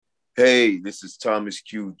Hey, this is Thomas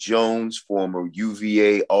Q. Jones, former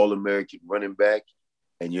UVA All-American running back,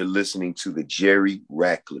 and you're listening to the Jerry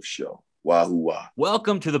Ratcliffe Show. Wahoo wah.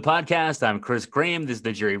 Welcome to the podcast. I'm Chris Graham. This is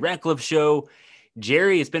the Jerry Ratcliffe Show.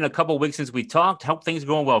 Jerry, it's been a couple of weeks since we talked. Hope things are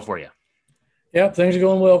going well for you. Yeah, things are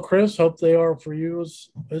going well, Chris. Hope they are for you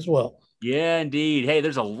as well. Yeah, indeed. Hey,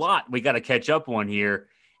 there's a lot we got to catch up on here,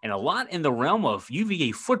 and a lot in the realm of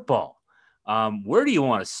UVA football. Where do you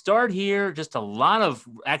want to start here? Just a lot of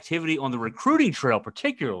activity on the recruiting trail,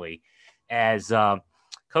 particularly as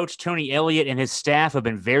Coach Tony Elliott and his staff have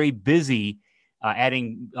been very busy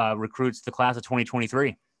adding recruits to the class of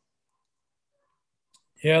 2023.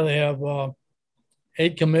 Yeah, they have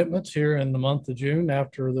 8 commitments here in the month of June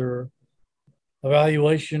after their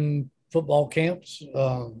evaluation football camps,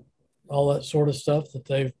 all that sort of stuff that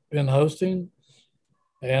they've been hosting.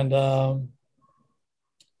 And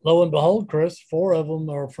lo and behold, Chris, 4 of them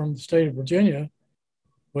are from the state of Virginia,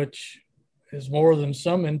 which is more than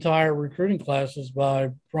some entire recruiting classes by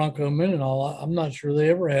Bronco Mendenhall. I'm not sure they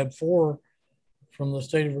ever had 4 from the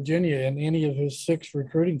state of Virginia in any of his 6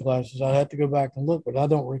 recruiting classes. I have to go back and look, but I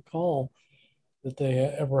don't recall that they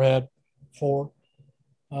ever had 4.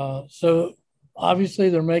 So obviously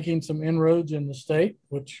they're making some inroads in the state,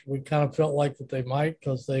 which we kind of felt like that they might,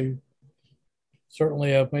 because they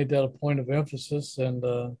certainly have made that a point of emphasis, and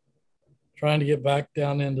trying to get back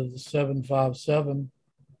down into the 757.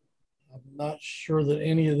 I'm not sure that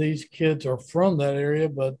any of these kids are from that area,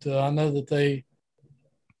 but I know that they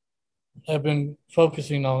have been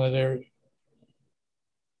focusing on that area.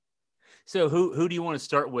 So who do you want to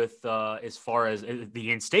start with as far as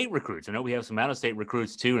the in-state recruits? I know we have some out-of-state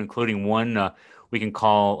recruits too, including one we can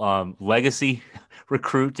call legacy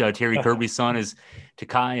recruit. Terry Kirby's son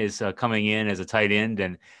Takai is coming in as a tight end.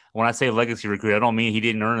 And when I say legacy recruit, I don't mean he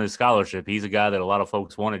didn't earn a scholarship. He's a guy that a lot of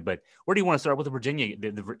folks wanted. But where do you want to start with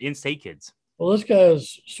the in-state kids? Well, this guy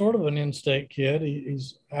is sort of an in-state kid.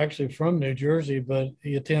 He's actually from New Jersey, but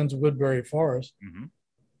he attends Woodbury Forest. Mm-hmm.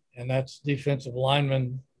 And that's defensive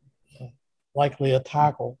lineman, likely a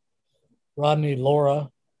tackle. Rodney Lora,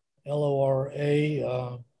 Lora.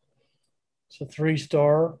 It's a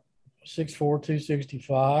 3-star, 6'4",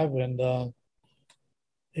 265. And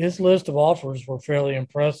his list of offers were fairly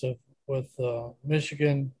impressive with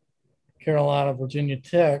Michigan, Carolina, Virginia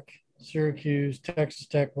Tech, Syracuse, Texas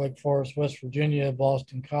Tech, Wake Forest, West Virginia,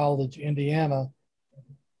 Boston College, Indiana.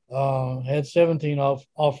 Had 17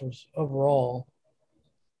 offers overall.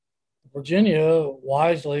 Virginia,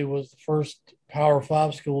 wisely, was the first Power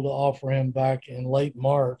 5 school to offer him back in late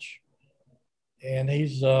March. And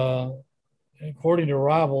he's, according to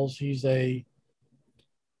Rivals, he's a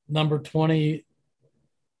number 20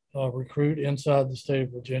 recruit inside the state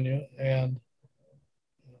of Virginia, and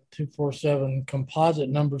 247 composite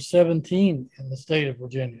number 17 in the state of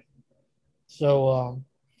Virginia. So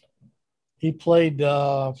he played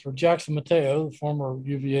for Jackson Mateo, the former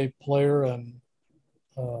UVA player and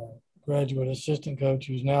graduate assistant coach,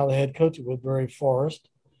 who's now the head coach at Woodbury Forest.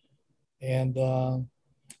 And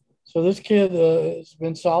so this kid has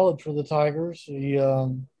been solid for the Tigers. He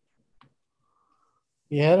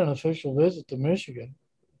had an official visit to Michigan,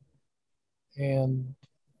 and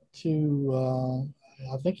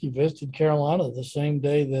I think he visited Carolina the same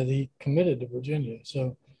day that he committed to Virginia.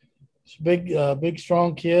 So it's a big,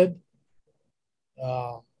 strong kid.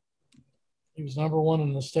 He was number 1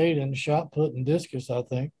 in the state in shot put and discus, I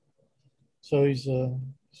think. So he's a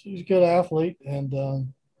good athlete,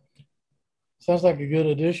 and sounds like a good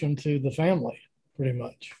addition to the family, pretty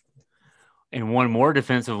much. And one more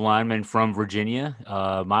defensive lineman from Virginia,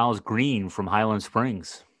 Miles Green from Highland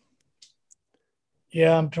Springs.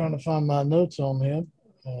 Yeah, I'm trying to find my notes on him.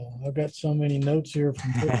 I've got so many notes here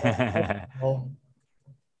from football.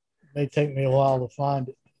 It may take me a while to find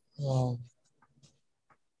it.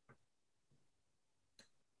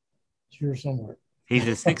 It's here somewhere. He's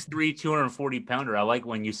a 6'3", 240-pounder. I like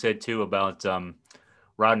when you said too about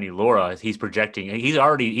Rodney Lora. He's projecting. He's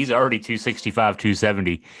already 265,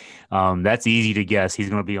 270. That's easy to guess. He's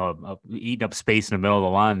going to be eating up space in the middle of the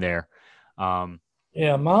line there.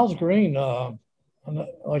 Yeah, Miles Green,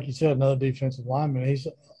 like you said, another defensive lineman. He's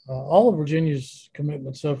all of Virginia's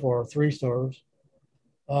commitments so far are 3-stars.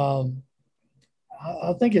 I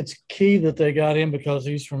think it's key that they got him because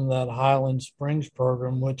he's from that Highland Springs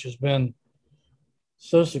program, which has been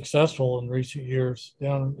so successful in recent years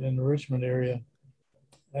down in the Richmond area.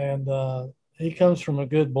 And he comes from a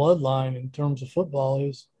good bloodline in terms of football.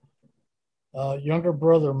 His younger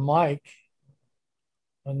brother, Mike,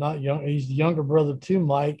 he's the younger brother to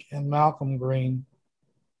Mike and Malcolm Green.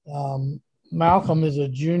 Malcolm is a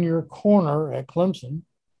junior corner at Clemson,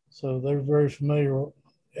 so they're very familiar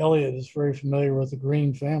Elliott is very familiar with the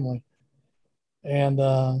Green family. And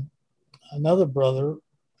another brother,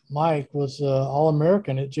 Mike, was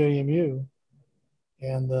All-American at JMU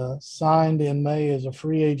and signed in May as a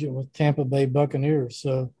free agent with Tampa Bay Buccaneers.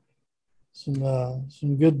 So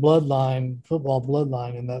some good football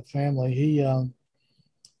bloodline in that family.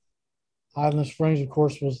 Highland Springs, of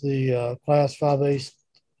course, was the Class 5A,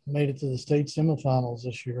 made it to the state semifinals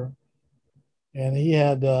this year. And he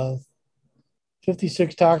had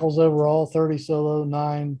 56 tackles overall, 30 solo,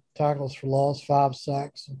 9 tackles for loss, 5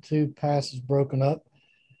 sacks, and 2 passes broken up.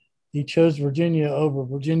 He chose Virginia over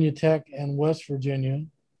Virginia Tech and West Virginia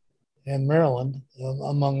and Maryland,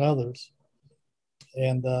 among others.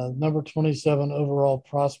 And number 27 overall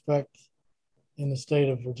prospect in the state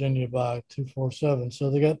of Virginia by 247. So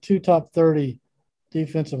they got 2 top 30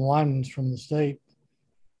 defensive linemen from the state,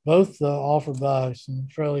 both offered by some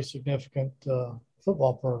fairly significant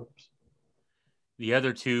football programs. The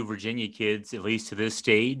other 2 Virginia kids, at least to this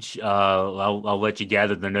stage, I'll let you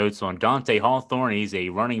gather the notes on Dante Hawthorne. He's a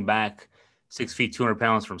running back, 6 feet, 200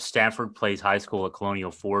 pounds from Stafford, plays high school at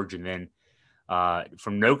Colonial Forge. And then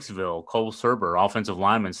from Nokesville, Cole Serber, offensive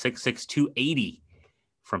lineman, 6'6", 280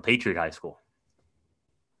 from Patriot High School.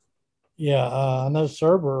 Yeah, I know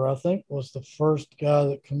Serber, I think, was the first guy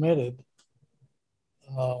that committed.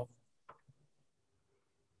 Go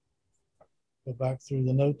back through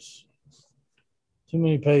the notes. Too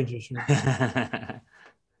many pages here. I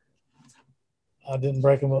didn't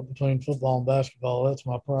break them up between football and basketball. That's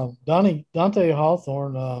my problem. Dante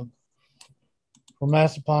Hawthorne from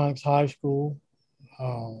Massaponax High School,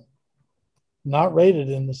 not rated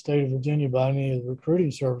in the state of Virginia by any of the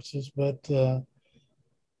recruiting services, but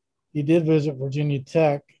he did visit Virginia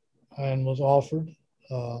Tech and was offered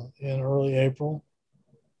in early April.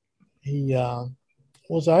 He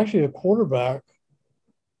was actually a quarterback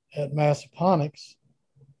at Massaponax,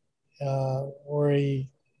 where he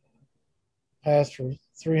passed for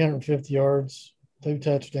 350 yards, 2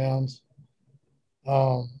 touchdowns.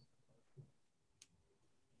 And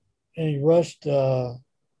he rushed for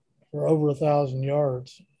over 1,000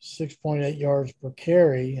 yards, 6.8 yards per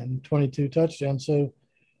carry, and 22 touchdowns. So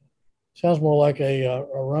sounds more like a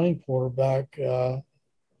running quarterback,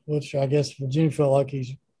 which I guess Virginia felt like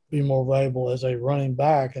he's be more valuable as a running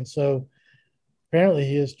back. And so apparently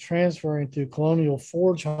he is transferring to Colonial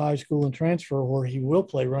Forge High School and transfer, where he will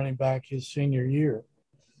play running back his senior year.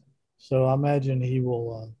 So I imagine he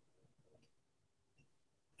will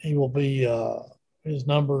be his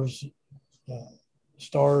numbers,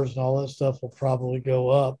 stars and all that stuff will probably go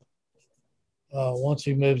up once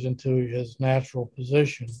he moves into his natural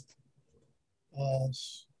position.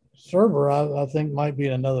 Serber, I think, might be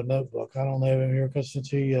in another notebook. I don't have him here since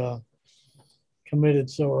he committed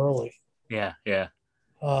so early. Yeah.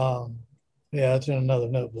 It's in another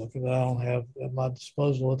notebook that I don't have at my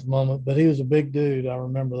disposal at the moment. But he was a big dude. I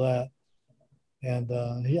remember that. And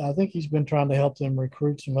I think he's been trying to help them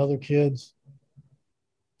recruit some other kids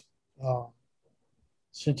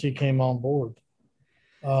since he came on board.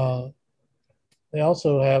 They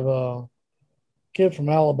also have a kid from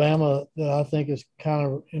Alabama that I think is kind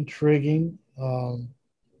of intriguing.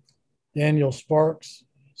 Daniel Sparks,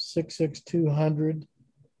 6'6", 200,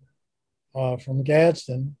 from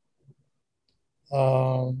Gadsden.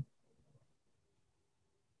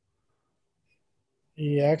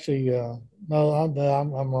 He actually no,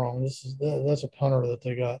 I'm wrong. That's a punter that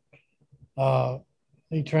they got.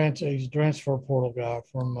 He's a transfer portal guy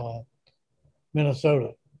from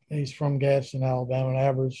Minnesota. He's from Gadsden, Alabama, and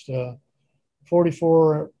averaged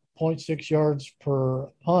 44.6 yards per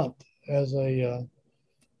punt as a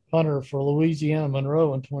punter for Louisiana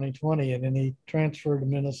Monroe in 2020. And then he transferred to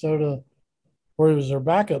Minnesota, where he was their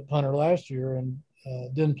backup punter last year and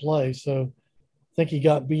didn't play. So I think he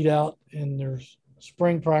got beat out in their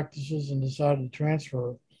spring practices and decided to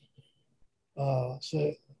transfer. So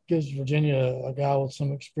it gives Virginia a guy with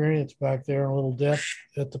some experience back there and a little depth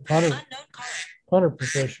at the punter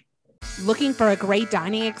position. Looking for a great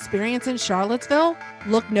dining experience in Charlottesville?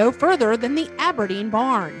 Look no further than the Aberdeen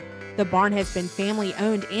Barn. The barn has been family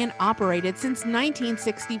owned and operated since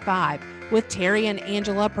 1965, with Terry and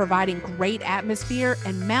Angela providing great atmosphere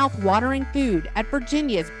and mouth-watering food at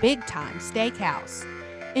Virginia's big-time steakhouse.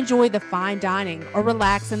 Enjoy the fine dining or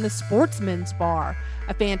relax in the Sportsman's Bar,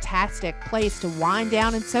 a fantastic place to wind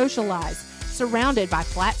down and socialize, surrounded by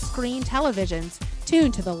flat-screen televisions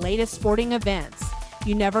tuned to the latest sporting events.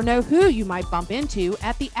 You never know who you might bump into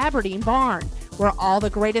at the Aberdeen Barn, where all the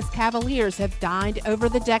greatest Cavaliers have dined over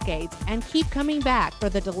the decades and keep coming back for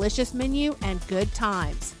the delicious menu and good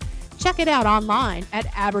times. Check it out online at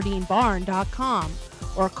aberdeenbarn.com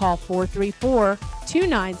or call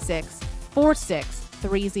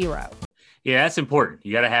 434-296-4630. Yeah, that's important.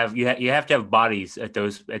 You have to have bodies at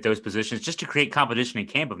those positions just to create competition in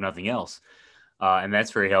camp, if nothing else. And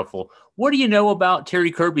that's very helpful. What do you know about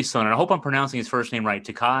Terry Kirby's son? And I hope I'm pronouncing his first name right,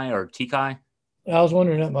 Takai or Tikai? I was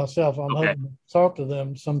wondering that myself. I'm Okay. hoping to talk to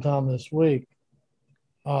them sometime this week.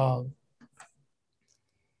 I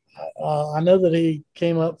know that he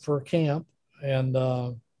came up for camp, and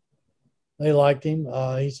they liked him.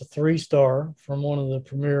 He's a 3-star from one of the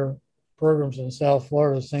premier programs in South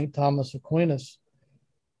Florida, St. Thomas Aquinas,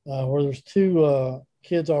 where there's 2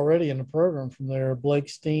 kids already in the program from there, Blake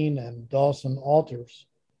Steen and Dawson Alters.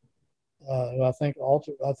 Who I think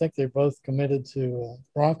they both committed to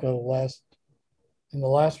Bronco in the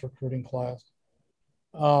last recruiting class.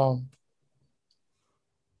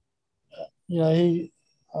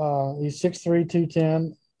 He's 6'3",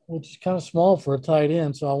 210, which is kind of small for a tight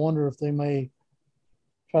end. So I wonder if they may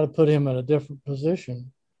try to put him in a different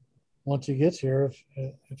position once he gets here.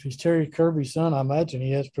 If he's Terry Kirby's son, I imagine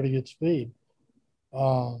he has pretty good speed.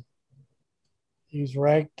 He's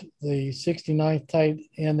ranked the 69th tight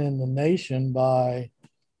end in the nation by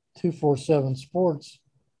 247 Sports,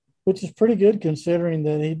 which is pretty good considering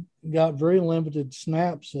that he got very limited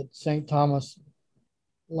snaps at St. Thomas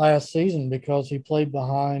last season because he played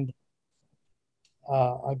behind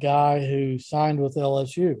a guy who signed with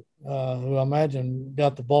LSU, who I imagine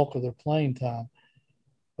got the bulk of their playing time.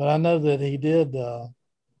 But I know that he did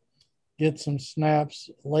get some snaps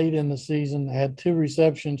late in the season, had 2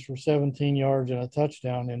 receptions for 17 yards and a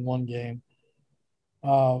touchdown in one game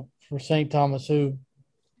for St. Thomas, who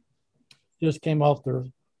just came off their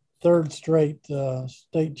 3rd straight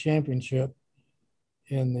state championship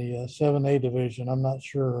in the 7A division. I'm not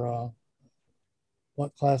sure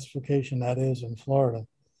what classification that is in Florida.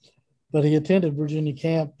 But he attended Virginia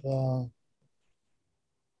camp,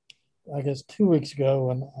 I guess, 2 weeks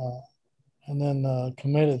ago, and then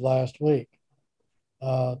committed last week,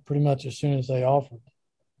 pretty much as soon as they offered.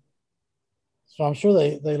 So I'm sure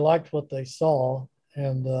they liked what they saw,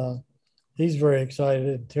 and he's very excited,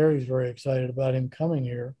 and Terry's very excited about him coming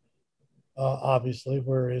here, obviously,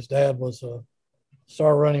 where his dad was a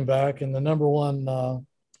star running back and the number 1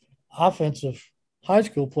 offensive high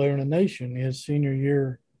school player in the nation his senior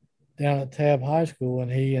year down at Tab High School,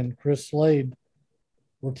 and he and Chris Slade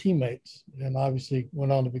were teammates and obviously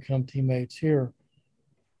went on to become teammates here.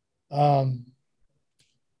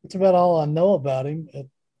 That's about all I know about him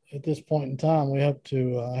at this point in time. We hope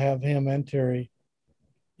to have him and Terry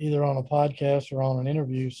either on a podcast or on an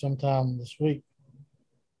interview sometime this week.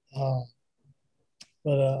 But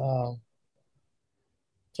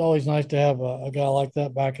it's always nice to have a guy like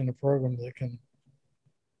that back in the program that can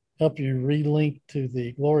help you relink to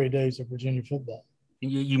the glory days of Virginia football.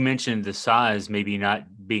 You mentioned the size, maybe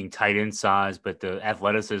not being tight end size, but the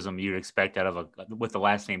athleticism you'd expect out of with the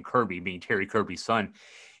last name Kirby being Terry Kirby's son.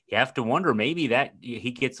 You have to wonder maybe that he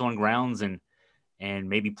gets on grounds and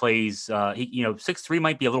maybe plays. 6'3"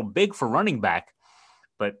 might be a little big for running back,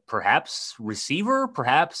 but perhaps receiver,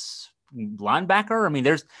 perhaps linebacker. I mean,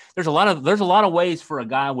 there's a lot of ways for a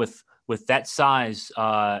guy with that size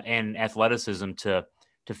and athleticism to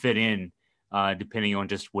fit in. Depending on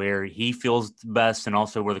just where he feels the best and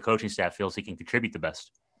also where the coaching staff feels he can contribute the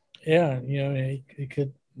best. Yeah, he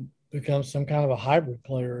could become some kind of a hybrid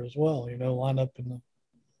player as well, line up in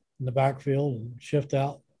the backfield and shift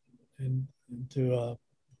out into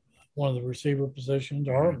one of the receiver positions,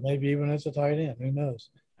 or maybe even as a tight end. Who knows?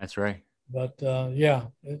 That's right. But,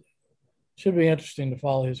 it should be interesting to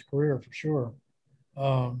follow his career for sure.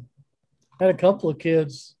 Had a couple of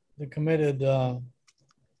kids that committed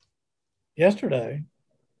yesterday,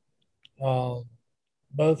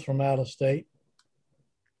 both from out of state.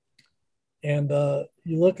 And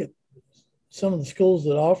you look at some of the schools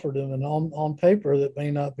that offered them, and on paper that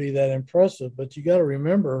may not be that impressive, but you got to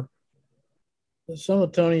remember that some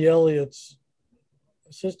of Tony Elliott's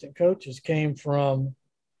assistant coaches came from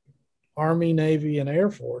Army, Navy, and Air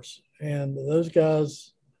Force. And those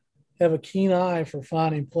guys have a keen eye for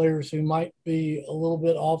finding players who might be a little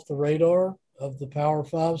bit off the radar of the Power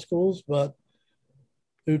 5 schools, but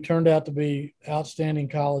who turned out to be outstanding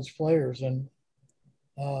college players. And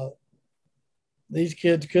these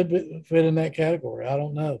kids could fit in that category. I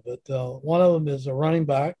don't know. But one of them is a running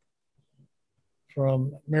back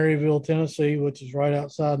from Maryville, Tennessee, which is right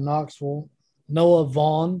outside Knoxville. Noah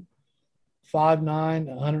Vaughn, 5'9",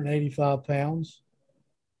 185 pounds.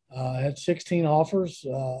 Had 16 offers,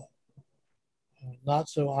 not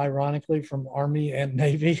so ironically, from Army and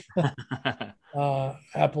Navy.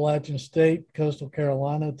 Appalachian State, Coastal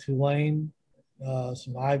Carolina, Tulane,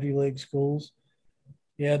 some Ivy League schools.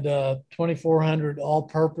 He had 2,400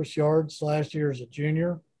 all-purpose yards last year as a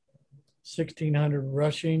junior, 1,600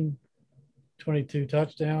 rushing, 22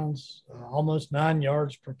 touchdowns, almost 9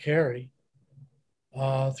 yards per carry,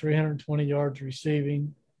 320 yards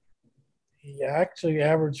receiving. He actually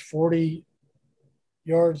averaged 40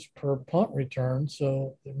 yards per punt return,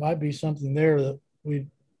 so there might be something there that we're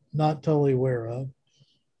not totally aware of.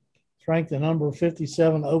 Ranked the number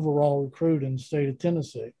 57 overall recruit in the state of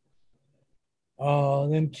Tennessee.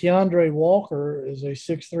 Then Keandre Walker is a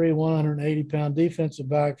 6'3", 180-pound defensive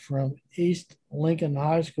back from East Lincoln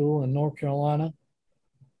High School in North Carolina.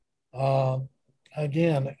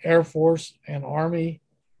 Again, Air Force and Army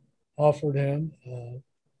offered him.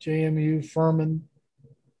 JMU, Furman,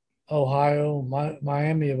 Ohio,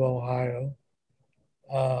 Miami of Ohio.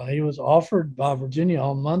 He was offered by Virginia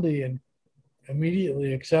on Monday and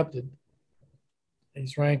immediately accepted.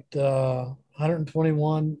 He's ranked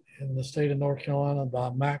 121 in the state of North Carolina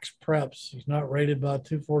by Max Preps. He's not rated by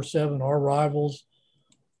 247 or Rivals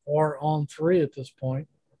or On3 at this point.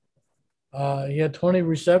 He had 20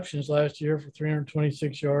 receptions last year for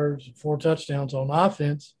 326 yards and 4 touchdowns on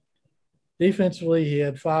offense. Defensively, he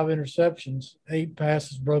had 5 interceptions, 8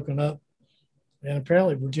 passes broken up. And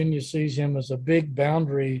apparently Virginia sees him as a big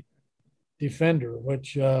boundary defender,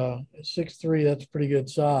 which at 6'3", that's pretty good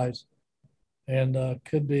size. And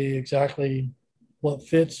could be exactly what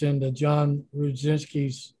fits into John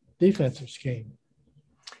Rudzinski's defensive scheme.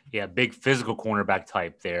 Yeah, big physical cornerback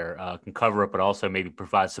type there. Can cover up, but also maybe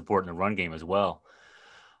provide support in the run game as well.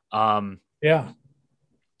 Yeah.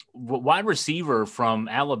 Wide receiver from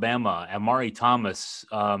Alabama, Amari Thomas.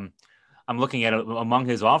 I'm looking at it among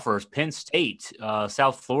his offers: Penn State,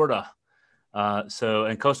 South Florida,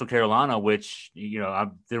 and Coastal Carolina. Which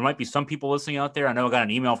there might be some people listening out there. I know I got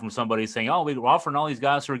an email from somebody saying, "Oh, we're offering all these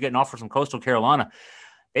guys who are getting offers from Coastal Carolina."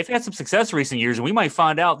 They've had some success in recent years, and we might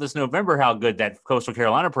find out this November how good that Coastal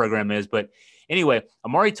Carolina program is. But anyway,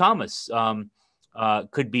 Amari Thomas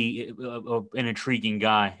could be an intriguing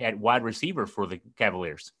guy at wide receiver for the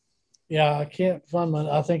Cavaliers. Yeah, I can't find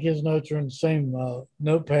I think his notes are in the same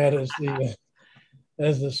notepad as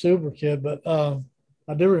the Super Kid, but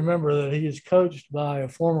I do remember that he is coached by a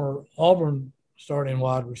former Auburn starting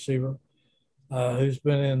wide receiver who's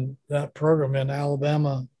been in that program in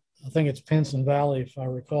Alabama. I think it's Pinson Valley, if I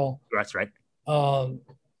recall. That's right. For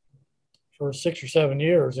 6 or 7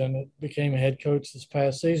 years, and it became a head coach this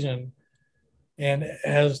past season and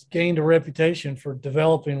has gained a reputation for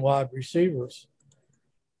developing wide receivers.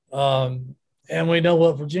 And we know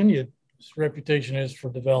what Virginia's reputation is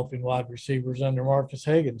for developing wide receivers under Marcus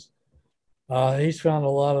Higgins. He's found a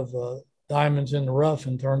lot of diamonds in the rough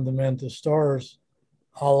and turned them into stars,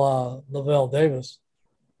 a la Lavelle Davis,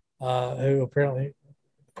 who apparently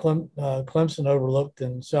Clemson overlooked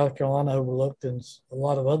and South Carolina overlooked, and a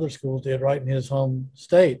lot of other schools did right in his home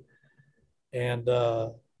state, and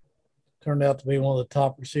turned out to be one of the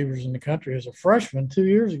top receivers in the country as a freshman 2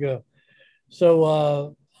 years ago.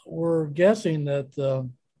 So we're guessing that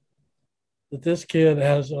that this kid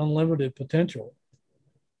has unlimited potential,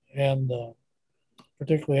 and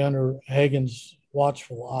particularly under Hagen's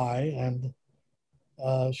watchful eye, and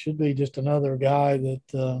should be just another guy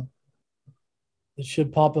that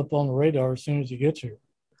should pop up on the radar as soon as he gets here.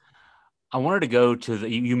 I wanted to go to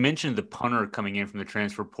you mentioned the punter coming in from the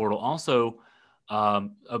transfer portal. Also,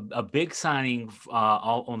 a big signing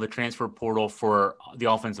on the transfer portal for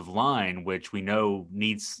the offensive line, which we know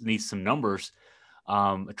needs some numbers.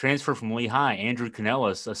 A transfer from Lehigh, Andrew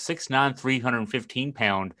Canellis, a 6'9",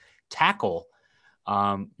 315-pound tackle.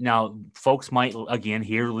 Now, folks might, again,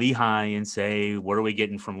 hear Lehigh and say, what are we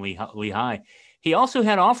getting from Lehigh? He also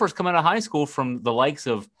had offers come out of high school from the likes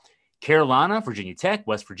of Carolina, Virginia Tech,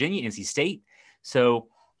 West Virginia, NC State. So,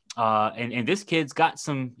 and this kid's got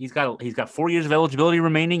he's got 4 years of eligibility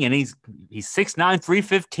remaining, and he's 6'9",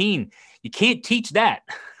 315. You can't teach that.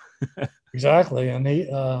 Exactly. And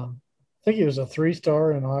I think he was a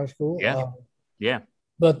 3-star in high school. Yeah.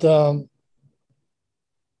 But I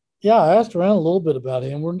asked around a little bit about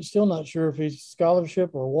him. We're still not sure if he's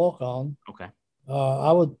scholarship or walk-on. Okay.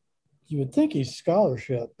 You would think he's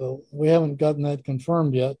scholarship, but we haven't gotten that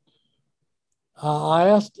confirmed yet.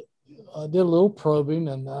 I did a little probing,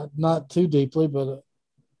 and not too deeply, but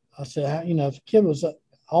I said, if a kid was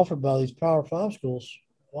offered by these Power 5 schools,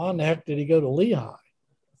 why in the heck did he go to Lehigh?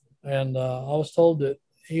 And I was told that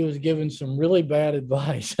he was given some really bad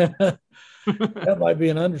advice. That might be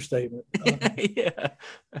an understatement. Yeah.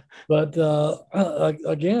 But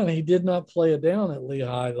again, he did not play it down at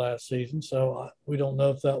Lehigh last season, so we don't know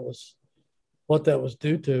if that was what that was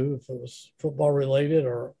due to, if it was football related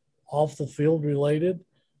or off the field related.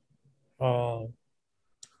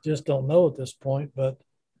 just don't know at this point. But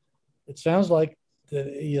it sounds like that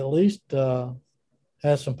he at least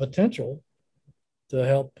has some potential to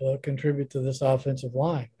help contribute to this offensive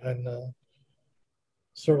line. And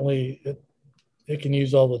certainly it can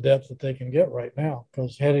use all the depth that they can get right now,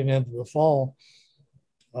 because heading into the fall,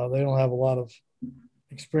 they don't have a lot of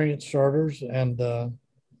experienced starters, and at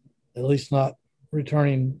least not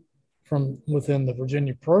returning from within the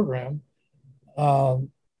Virginia program.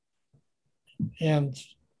 And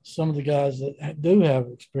some of the guys that do have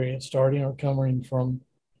experience starting are coming from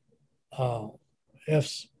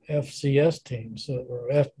FCS teams,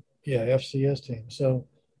 FCS teams. So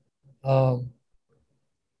I'm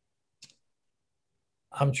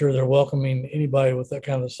sure they're welcoming anybody with that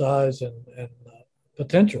kind of size and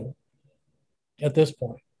potential at this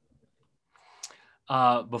point.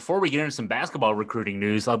 Before we get into some basketball recruiting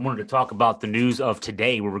news, I wanted to talk about the news of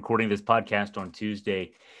today. We're recording this podcast on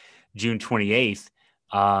Tuesday, June 28th.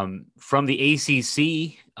 From the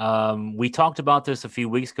ACC, we talked about this a few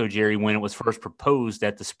weeks ago, Jerry, when it was first proposed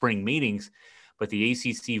at the spring meetings, but the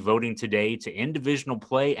ACC voting today to end divisional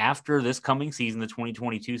play after this coming season, the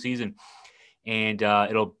 2022 season, and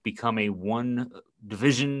it'll become a one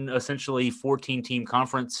division, essentially 14-team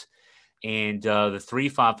conference, and the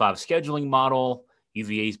 3-5-5 scheduling model.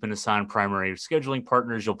 UVA's been assigned primary scheduling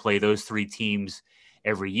partners. You'll play those 3 teams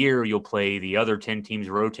every year. You'll play the other 10 teams,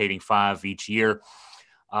 rotating 5 each year.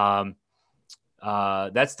 That's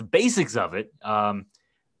the basics of it.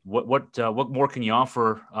 What more can you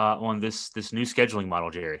offer on this new scheduling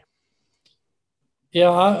model, Jerry?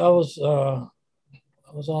 Yeah, I was on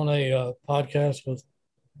a podcast with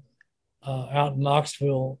out in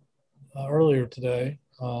Knoxville earlier today.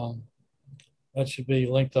 That should be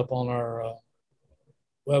linked up on our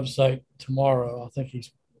website tomorrow. I think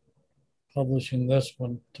he's publishing this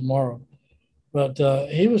one tomorrow. But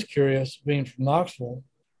he was curious, being from Knoxville,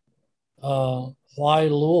 why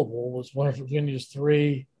Louisville was one of Virginia's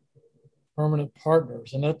 3 permanent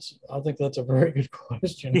partners. And I think that's a very good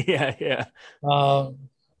question. Yeah. All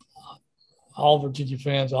Virginia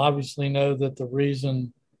fans obviously know that the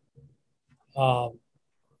reason that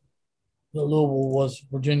Louisville was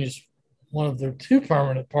Virginia's one of their 2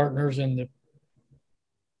 permanent partners in the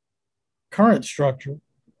current structure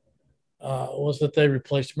was that they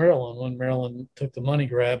replaced Maryland when Maryland took the money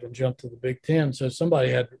grab and jumped to the Big Ten. So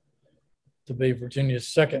somebody had to be Virginia's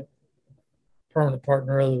 2nd permanent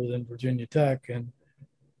partner other than Virginia Tech. And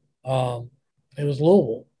it was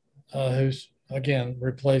Louisville, who's, again,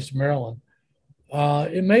 replaced Maryland.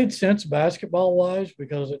 It made sense basketball-wise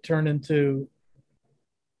because it turned into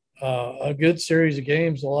a good series of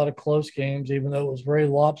games, a lot of close games, even though it was very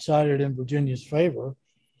lopsided in Virginia's favor.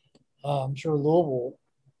 I'm sure Louisville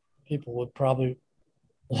people would probably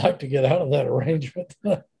like to get out of that arrangement.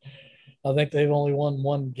 I think they've only won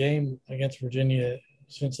 1 game against Virginia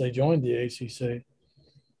since they joined the ACC,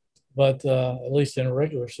 but at least in a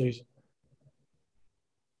regular season.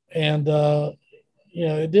 And,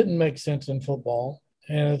 it didn't make sense in football,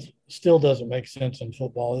 and it still doesn't make sense in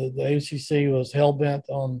football. The ACC was hell-bent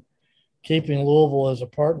on keeping Louisville as a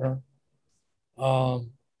partner.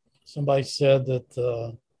 Somebody said that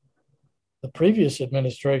the previous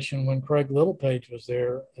administration, when Craig Littlepage was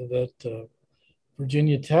there, that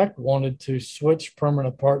Virginia Tech wanted to switch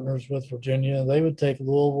permanent partners with Virginia. They would take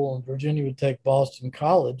Louisville and Virginia would take Boston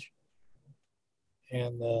College.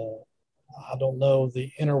 And I don't know the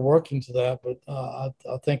inner workings of that, but I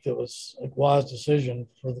think it was a wise decision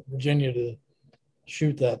for Virginia to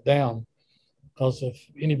shoot that down, because if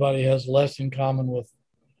anybody has less in common with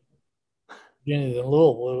Virginia than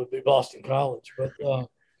Louisville, it would be Boston College, but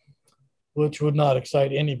which would not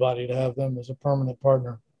excite anybody to have them as a permanent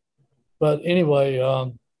partner. But anyway,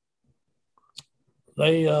 the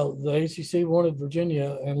ACC wanted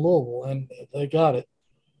Virginia and Louisville, and they got it.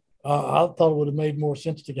 I thought it would have made more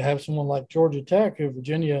sense to have someone like Georgia Tech, who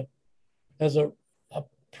Virginia has a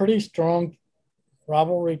pretty strong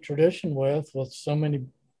rivalry tradition with so many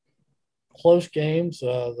close games.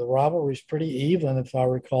 The rivalry is pretty even, if I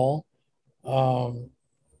recall.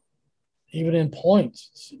 Even in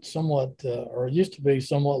points, somewhat, or used to be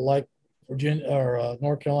somewhat like Virginia or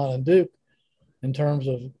North Carolina and Duke in terms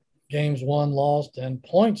of games won, lost, and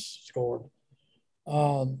points scored.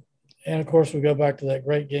 And, of course, we go back to that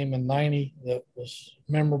great game in 90 that was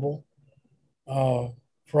memorable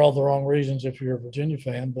for all the wrong reasons if you're a Virginia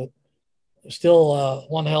fan, but still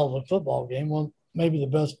one hell of a football game. Well, maybe the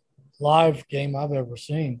best live game I've ever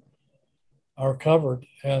seen or covered.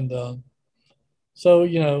 And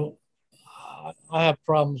so, I have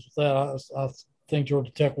problems with that. I think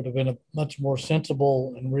Georgia Tech would have been a much more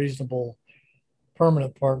sensible and reasonable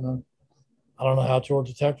permanent partner. I don't know how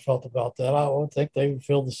Georgia Tech felt about that. I would think they would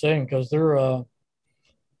feel the same because their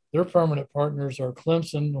permanent partners are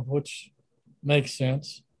Clemson, which makes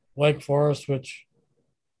sense, Wake Forest, which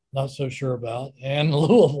not so sure about, and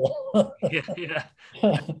Louisville. Yeah.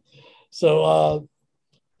 So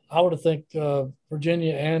I would have think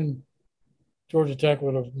Virginia and Georgia Tech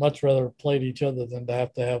would have much rather played each other than to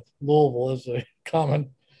have Louisville as a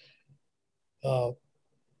common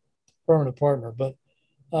permanent partner. But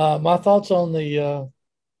my thoughts on the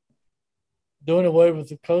doing away with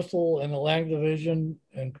the Coastal and Atlantic Division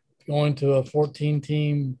and going to a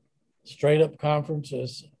 14-team straight-up conference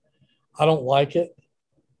is, I don't like it.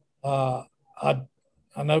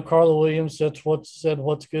 I know Carla Williams said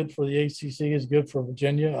what's good for the ACC is good for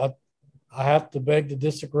Virginia. I have to beg to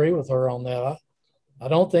disagree with her on that. I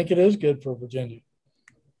don't think it is good for Virginia.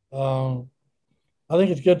 I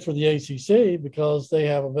think it's good for the ACC because they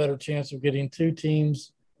have a better chance of getting 2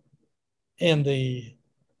 teams in the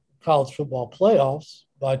college football playoffs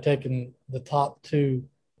by taking the top 2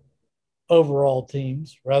 overall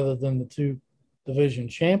teams rather than the 2 division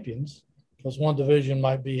champions, because one division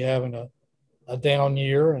might be having a down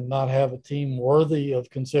year and not have a team worthy of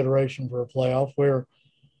consideration for a playoff, where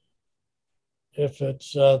if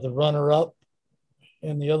it's the runner-up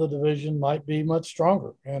in the other division might be much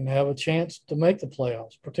stronger and have a chance to make the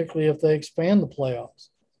playoffs, particularly if they expand the playoffs.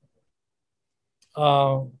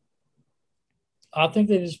 I think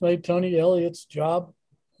they just made Tony Elliott's job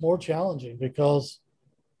more challenging because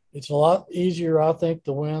it's a lot easier, I think,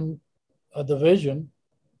 to win a division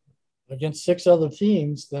against 6 other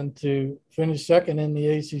teams than to finish second in the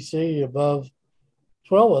ACC above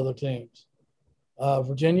 12 other teams.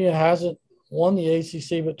 Virginia hasn't won the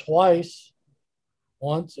ACC but twice,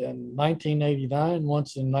 once in 1989,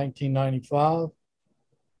 once in 1995,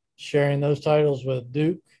 sharing those titles with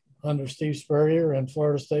Duke under Steve Spurrier and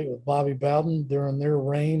Florida State with Bobby Bowden during their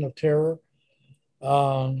reign of terror.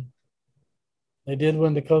 They did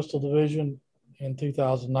win the Coastal Division in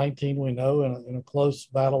 2019, we know, in a close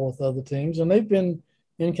battle with other teams. And they've been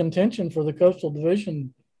in contention for the Coastal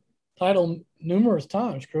Division title numerous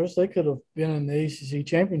times, Chris. They could have been in the ACC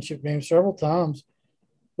championship game several times,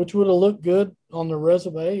 which would have looked good on their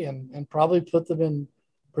resume and probably put them in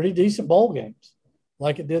pretty decent bowl games,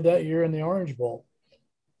 like it did that year in the Orange Bowl.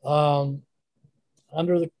 Under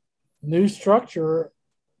the new structure,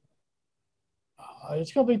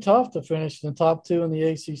 it's going to be tough to finish in the top 2 in the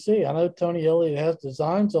ACC. I know Tony Elliott has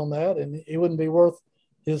designs on that, and it wouldn't be worth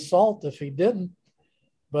his salt if he didn't.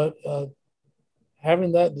 But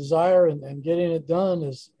having that desire and getting it done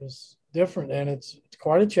is different, and it's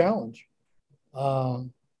quite a challenge.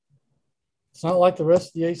 It's not like the rest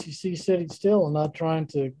of the ACC sitting still and not trying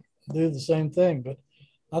to do the same thing. But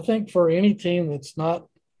I think for any team that's not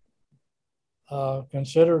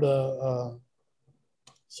considered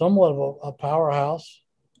somewhat of a powerhouse,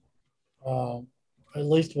 at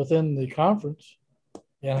least within the conference,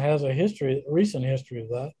 and has a recent history of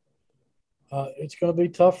that, it's going to be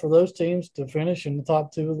tough for those teams to finish in the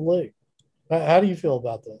top 2 of the league. How do you feel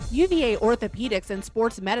about that? UVA Orthopedics and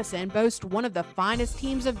Sports Medicine boast one of the finest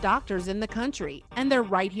teams of doctors in the country, and they're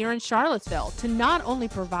right here in Charlottesville to not only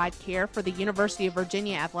provide care for the University of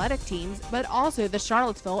Virginia athletic teams, but also the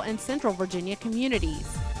Charlottesville and Central Virginia communities.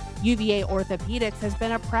 UVA Orthopedics has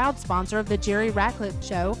been a proud sponsor of the Jerry Ratcliffe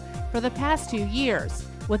Show for the past 2 years,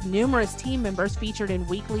 with numerous team members featured in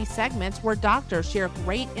weekly segments where doctors share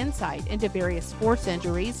great insight into various sports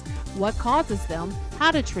injuries, what causes them,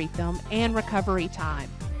 how to treat them, and recovery time.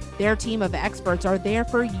 Their team of experts are there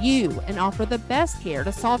for you and offer the best care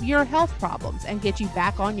to solve your health problems and get you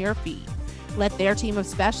back on your feet. Let their team of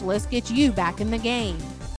specialists get you back in the game.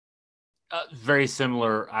 Very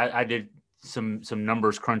similar. I did some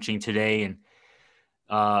numbers crunching today, and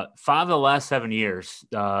 5 of the last 7 years,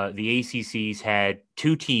 the ACC's had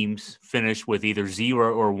 2 teams finish with either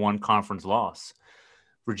 0 or 1 conference loss.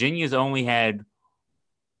 Virginia's only had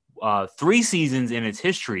 3 seasons in its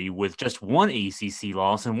history with just 1 ACC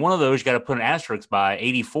loss, and one of those you got to put an asterisk by.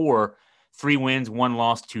 84, 3 wins, 1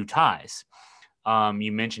 loss, 2 ties.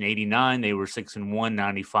 You mentioned 89; they were 6-1.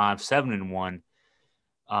 95, 7-1.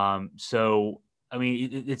 So I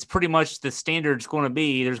mean, it's pretty much the standard's going to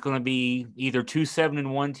be there's going to be either 2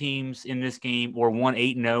 7-1 teams in this game, or 1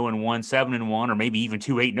 8-0 and 1 7-1, or maybe even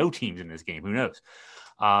 2 8-0 teams in this game. Who knows?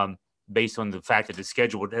 Based on the fact that the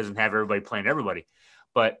schedule doesn't have everybody playing everybody.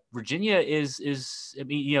 But Virginia is I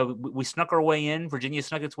mean, you know, we snuck our way in. Virginia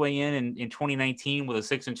snuck its way in 2019 with a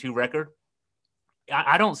 6-2 record.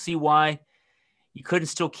 I don't see why you couldn't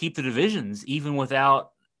still keep the divisions even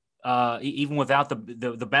without even without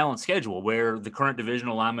the balanced schedule where the current division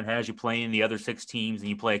alignment has you playing the other 6 teams and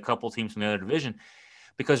you play a couple teams from the other division.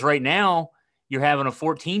 Because right now you're having a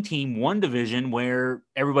 14-team one division where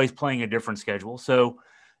everybody's playing a different schedule. So,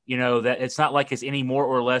 that it's not like it's any more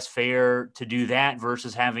or less fair to do that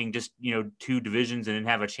versus having just, 2 divisions and then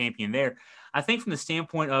have a champion there. I think from the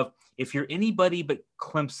standpoint of if you're anybody but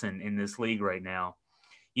Clemson in this league right now,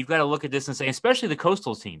 you've got to look at this and say, especially the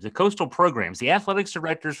coastal teams, the coastal programs, the athletics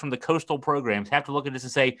directors from the coastal programs have to look at this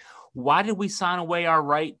and say, why did we sign away our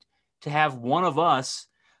right to have one of us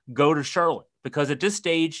go to Charlotte? Because at this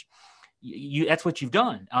stage, that's what you've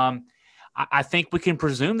done. I think we can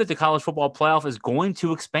presume that the college football playoff is going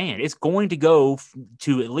to expand. It's going to go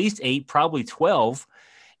to at least 8, probably 12.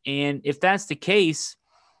 And if that's the case,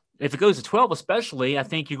 if it goes to 12 especially, I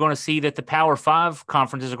think you're going to see that the Power 5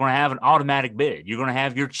 conferences are going to have an automatic bid. You're going to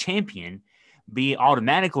have your champion be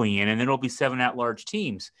automatically in, and then it'll be 7 at-large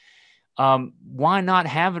teams. Why not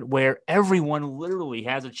have it where everyone literally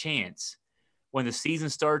has a chance when the season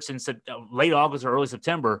starts in late August or early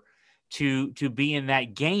September to be in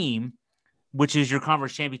that game, which is your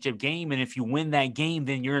conference championship game. And if you win that game,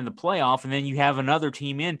 then you're in the playoff, and then you have another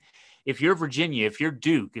team in. If you're Virginia, if you're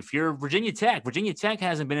Duke, if you're Virginia Tech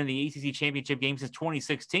hasn't been in the ACC championship game since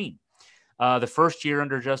 2016, the first year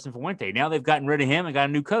under Justin Fuente. Now they've gotten rid of him and got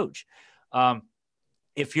a new coach.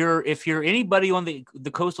 If you're anybody on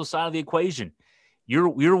the coastal side of the equation,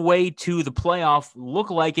 your way to the playoff look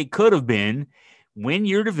like it could have been win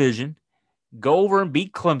your division, go over and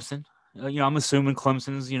beat Clemson. I'm assuming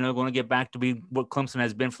Clemson's, going to get back to be what Clemson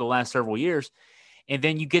has been for the last several years. And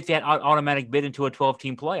then you get that automatic bid into a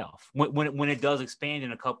 12-team playoff when it does expand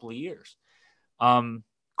in a couple of years.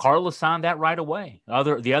 Carla signed that right away.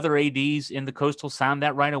 The other ADs in the Coastal signed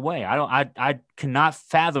that right away. I cannot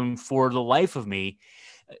fathom for the life of me.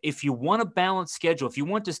 If you want a balanced schedule, if you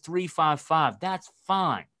want this 3-5-5, that's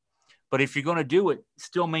fine. But if you're going to do it,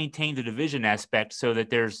 still maintain the division aspect so that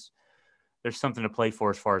there's something to play for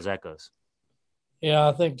as far as that goes. Yeah,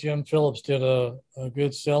 I think Jim Phillips did a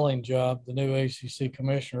good selling job, the new ACC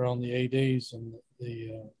commissioner, on the ADs and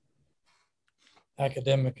the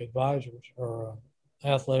academic advisors or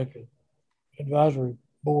athletic advisory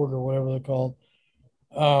board or whatever they're called.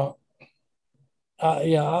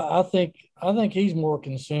 I think he's more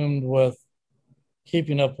consumed with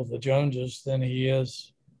keeping up with the Joneses than he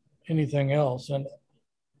is anything else. And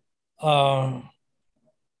the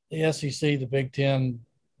SEC, the Big Ten,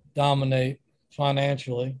 dominate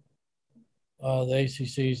financially. The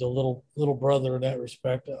ACC is a little brother in that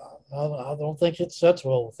respect. I don't think it sets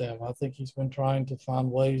well with him. I think he's been trying to find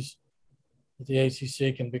ways that the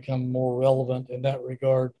ACC can become more relevant in that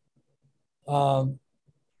regard. And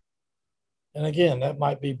again, that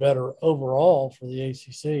might be better overall for the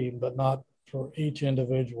ACC, but not for each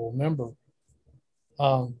individual member.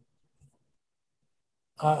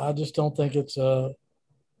 I just don't think it's a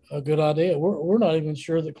good idea. We're not even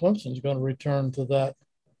sure that Clemson's going to return to that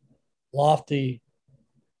lofty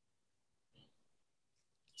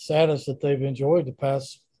status that they've enjoyed the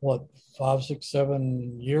past 5, 6,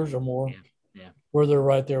 7 years or more. Yeah. Where they're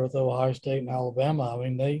right there with Ohio State and Alabama. I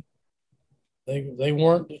mean, they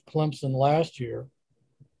weren't Clemson last year.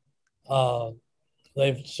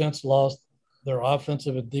 They've since lost their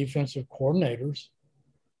offensive and defensive coordinators.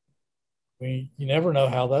 You never know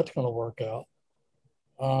how that's going to work out.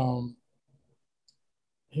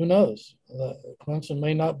 Who knows? Clemson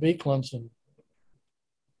may not be Clemson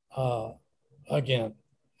again.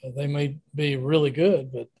 They may be really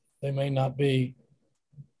good, but they may not be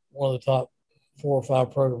one of the top 4 or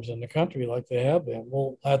 5 programs in the country like they have been.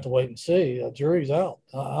 We'll have to wait and see. The jury's out.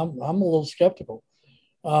 I'm a little skeptical.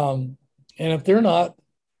 And if they're not,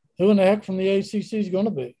 who in the heck from the ACC is going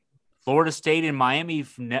to be? Florida State and Miami,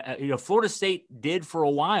 Florida State did for a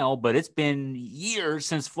while, but it's been years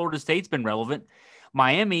since Florida State's been relevant.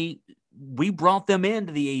 Miami, we brought them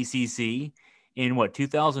into the ACC in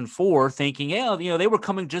 2004, thinking, they were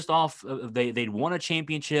coming just off. They'd won a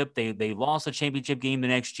championship. They lost a championship game the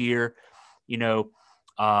next year,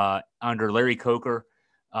 under Larry Coker,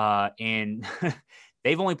 and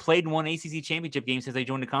they've only played in one ACC championship game since they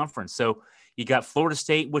joined the conference. So you got Florida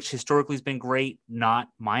State, which historically has been great, not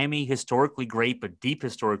Miami, historically great, but deep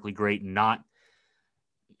historically great, not.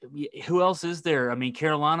 Who else is there? I mean,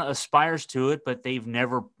 Carolina aspires to it, but they've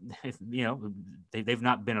never, they've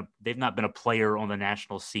not been a player on the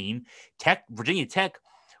national scene. Virginia Tech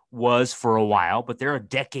was for a while, but they're a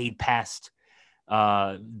decade past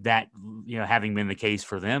that, having been the case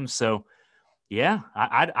for them. So, yeah,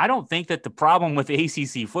 I don't think that the problem with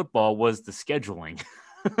ACC football was the scheduling.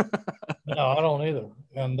 No, I don't either.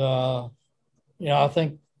 And, I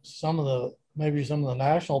think maybe some of the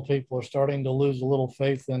national people are starting to lose a little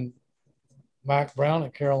faith in Mac Brown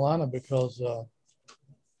at Carolina, because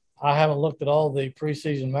I haven't looked at all the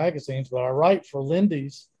preseason magazines, but I write for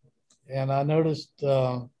Lindy's, and I noticed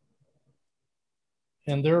in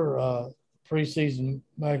their preseason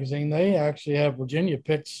magazine, they actually have Virginia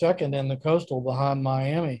picked second in the Coastal behind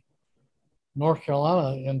Miami, North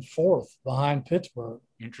Carolina in fourth behind Pittsburgh.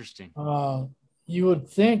 Interesting. You would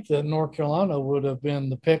think that North Carolina would have been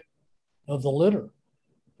the pick of the litter,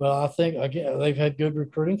 but I think, again, they've had good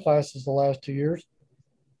recruiting classes the last 2 years.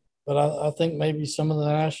 But I think maybe some of the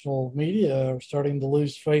national media are starting to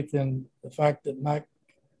lose faith in the fact that Mac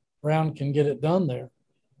Brown can get it done there.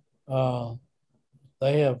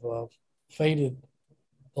 They have faded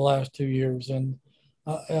the last 2 years. And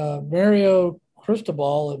Mario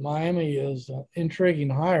Cristobal at Miami is an intriguing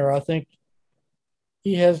hire. I think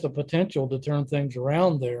he has the potential to turn things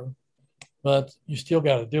around there, but you still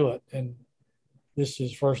got to do it. And this is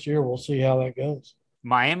his first year. We'll see how that goes.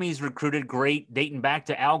 Miami's recruited great dating back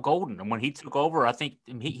to Al Golden. And when he took over, I think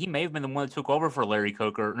he may have been the one that took over for Larry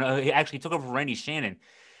Coker. No, he actually took over for Randy Shannon.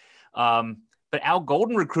 But Al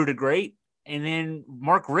Golden recruited great. And then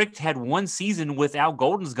Mark Richt had one season with Al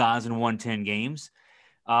Golden's guys and won 10 games.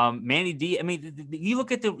 Manny D. I mean, you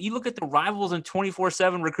look at the rivals in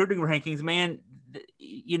 24/7 recruiting rankings, man.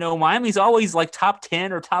 You know, Miami's always like top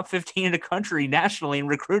 10 or top 15 in the country nationally in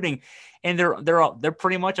recruiting, and they're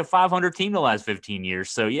pretty much a 500 team the last 15 years.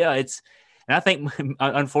 So yeah, and I think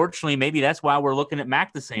unfortunately maybe that's why we're looking at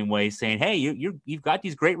Mac the same way, saying, hey, you've got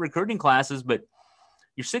these great recruiting classes, but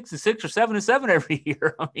you're 6-6 or 7-7 every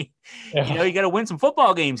year. I mean, Yeah. You know, you got to win some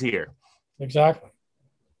football games here. Exactly.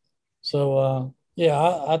 So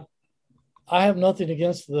yeah, I have nothing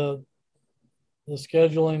against the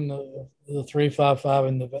scheduling, the 3-5-5,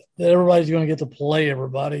 and that everybody's going to get to play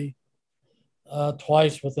everybody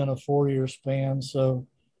twice within a 4-year span. So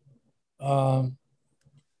I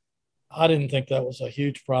didn't think that was a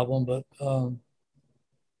huge problem, but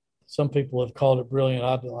some people have called it brilliant.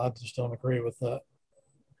 I just don't agree with that.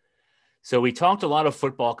 So we talked a lot of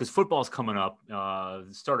football because football's coming up. The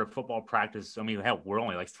start of football practice. I mean, hell, we're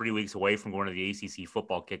only like 3 weeks away from going to the ACC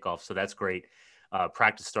football kickoff, so that's great.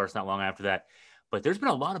 Practice starts not long after that. But there's been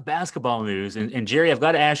a lot of basketball news. And Jerry, I've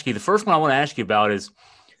got to ask you, the first one I want to ask you about is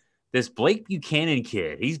this Blake Buchanan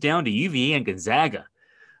kid. He's down to UVA and Gonzaga.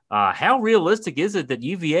 How realistic is it that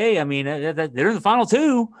UVA, I mean, they're in the final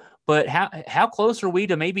two, but how close are we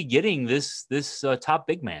to maybe getting this top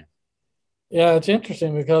big man? Yeah, it's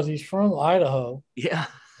interesting because he's from Idaho. Yeah.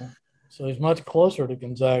 So he's much closer to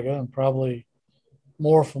Gonzaga and probably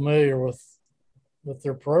more familiar with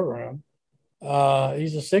their program.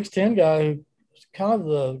 He's a 6'10" guy who's kind of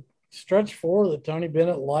the stretch four that Tony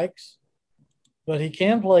Bennett likes, but he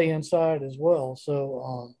can play inside as well.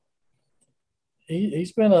 So he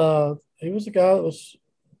was a guy that was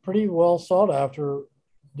pretty well sought after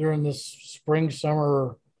during this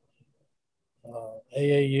spring-summer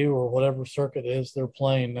AAU or whatever circuit is they're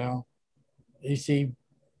playing now, ECBYL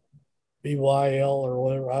or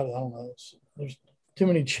whatever. I don't know. There's too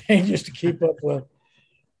many changes to keep up with.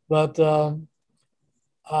 But, you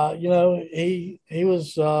know, he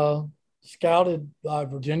was scouted by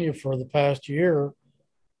Virginia for the past year,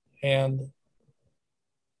 and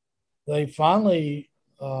they finally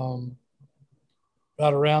got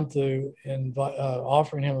around to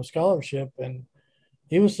offering him a scholarship, and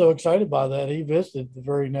he was so excited by that, he visited the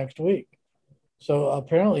very next week. So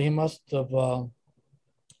apparently he must have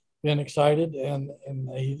been excited, and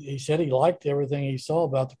he said he liked everything he saw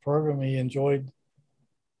about the program. He enjoyed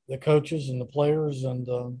the coaches and the players and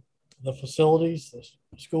the facilities, the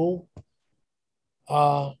school.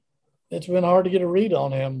 It's been hard to get a read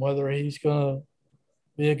on him, whether he's going to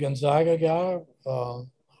be a Gonzaga guy or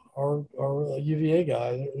a UVA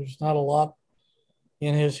guy. There's not a lot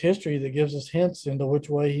in his history that gives us hints into which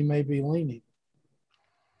way he may be leaning.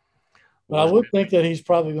 But I would think that he's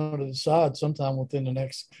probably going to decide sometime within the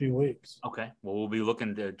next few weeks. Okay. Well, we'll be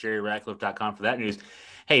looking to jerryratcliffe.com for that news.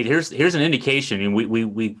 Hey, here's an indication. And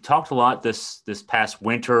we talked a lot this past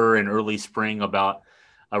winter and early spring about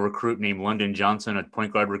a recruit named London Johnson, a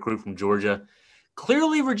point guard recruit from Georgia.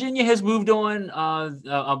 Clearly, Virginia has moved on.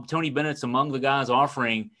 Tony Bennett's among the guys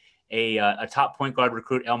offering a top point guard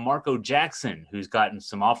recruit, Elmarco Jackson, who's gotten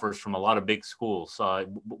some offers from a lot of big schools.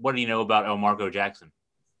 What do you know about Elmarco Jackson?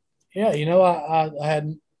 Yeah, you know, I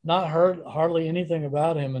had not heard hardly anything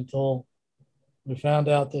about him until we found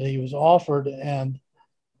out that he was offered, and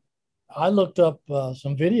I looked up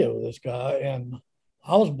some video of this guy, and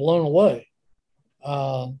I was blown away.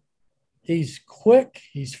 He's quick,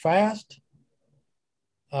 he's fast,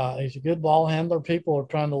 He's a good ball handler. People are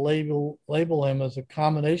trying to label him as a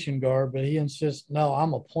combination guard, but he insists, no,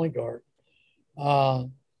 I'm a point guard.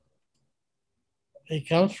 He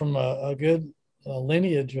comes from a good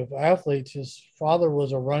lineage of athletes. His father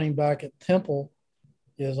was a running back at Temple.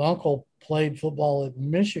 His uncle played football at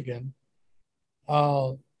Michigan.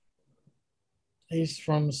 He's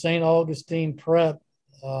from St. Augustine Prep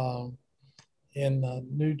in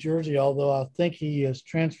New Jersey, although I think he is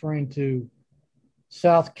transferring to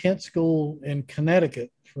South Kent School in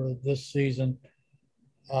Connecticut for this season.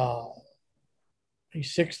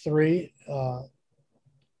 He's 6'3".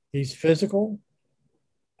 He's physical.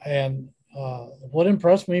 And what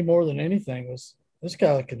impressed me more than anything was this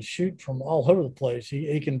guy can shoot from all over the place.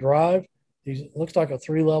 He can drive. He looks like a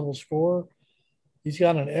 3-level scorer. He's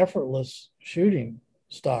got an effortless shooting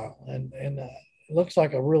style, and it looks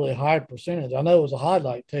like a really high percentage. I know it was a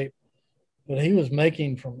highlight tape, but he was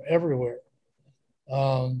making from everywhere.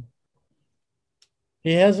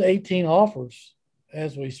 He has 18 offers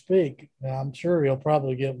as we speak. Now, I'm sure he'll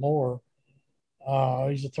probably get more.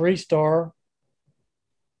 He's a 3-star,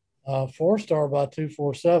 4-star by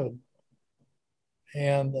 247.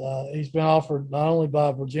 And he's been offered not only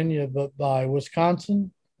by Virginia, but by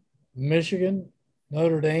Wisconsin, Michigan,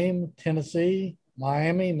 Notre Dame, Tennessee,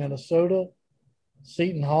 Miami, Minnesota,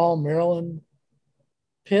 Seton Hall, Maryland,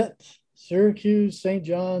 Pitt, Syracuse, St.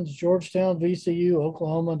 John's, Georgetown, VCU,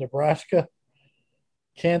 Oklahoma, Nebraska,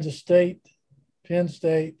 Kansas State, Penn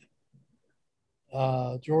State,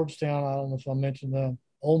 Georgetown. I don't know if I mentioned them.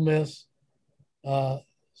 Ole Miss.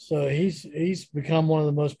 So he's become one of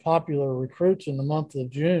the most popular recruits in the month of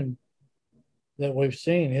June that we've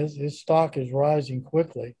seen. His stock is rising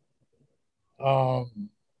quickly.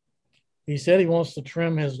 He said he wants to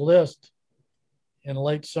trim his list in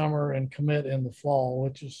late summer and commit in the fall,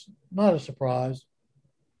 which is not a surprise.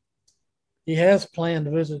 He has planned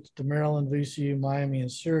visits to Maryland, VCU, Miami,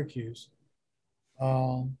 and Syracuse.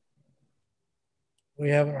 We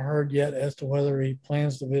haven't heard yet as to whether he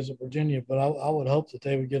plans to visit Virginia, but I would hope that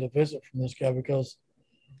they would get a visit from this guy, because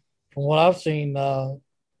from what I've seen,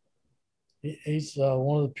 he's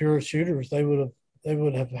one of the purest shooters they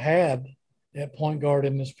would have had at point guard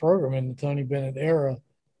in this program in the Tony Bennett era,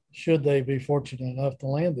 should they be fortunate enough to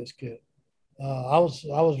land this kid. I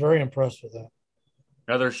was very impressed with that.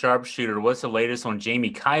 Another sharpshooter. What's the latest on Jamie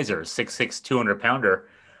Kaiser, 6'6", 200-pounder,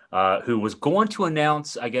 who was going to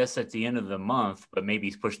announce, I guess, at the end of the month, but maybe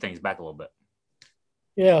he's pushed things back a little bit?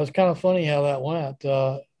 Yeah, it was kind of funny how that went.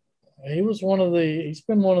 He's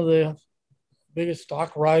been one of the biggest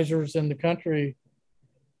stock risers in the country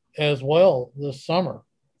as well this summer.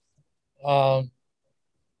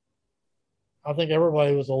 I think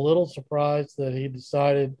everybody was a little surprised that he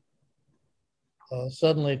decided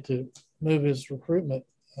suddenly to move his recruitment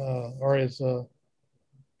or his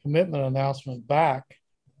commitment announcement back.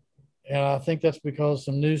 And I think that's because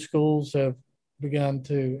some new schools have begun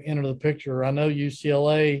to enter the picture. I know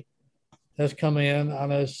UCLA has come in. I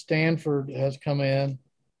know Stanford has come in.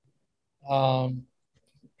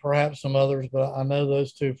 Perhaps some others, but I know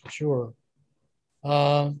those two for sure.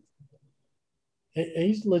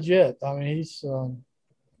 He's legit. I mean, he's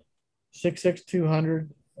 6'6",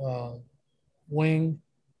 200, wing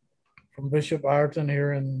from Bishop Ireton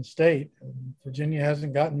here in the state. And Virginia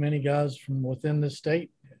hasn't gotten many guys from within the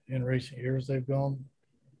state in recent years. They've gone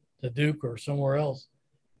to Duke or somewhere else.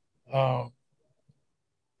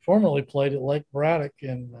 Formerly played at Lake Braddock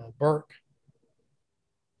in Burke.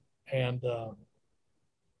 And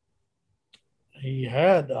he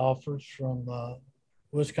had offers from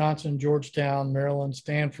Wisconsin, Georgetown, Maryland,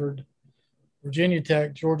 Stanford, Virginia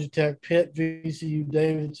Tech, Georgia Tech, Pitt, VCU,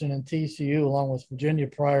 Davidson, and TCU, along with Virginia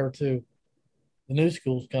prior to the new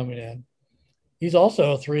schools coming in. He's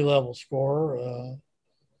also a 3-level scorer.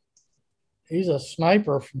 He's a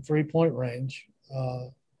sniper from 3-point range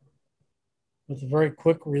with a very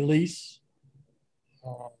quick release.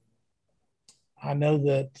 I know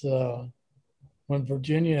that when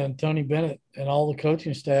Virginia and Tony Bennett and all the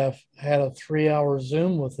coaching staff had a 3-hour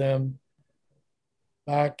Zoom with him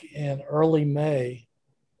back in early May,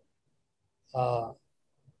 where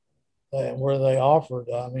they offered,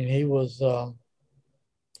 I mean, he was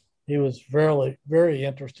very, very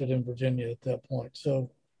interested in Virginia at that point.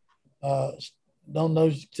 So don't know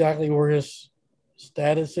exactly where his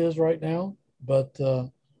status is right now, but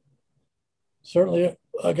certainly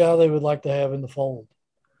a guy they would like to have in the fold.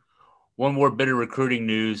 One more bit of recruiting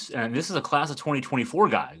news, and this is a class of 2024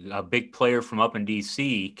 guy, a big player from up in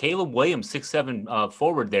D.C. Caleb Williams, 6'7"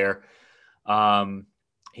 forward there.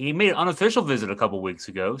 He made an unofficial visit a couple weeks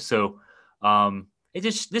ago, so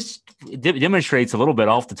this demonstrates a little bit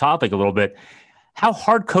off the topic a little bit how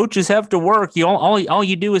hard coaches have to work. All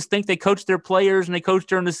you do is think they coach their players and they coach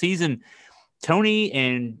during the season. Tony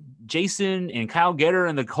and Jason and Kyle Getter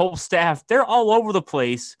and the whole staff, they're all over the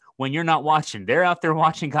place when you're not watching. They're out there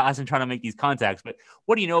watching guys and trying to make these contacts. But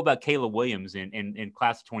what do you know about Caleb Williams in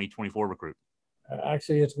class of 2024 recruit?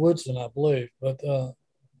 Actually, it's Woodson, I believe, but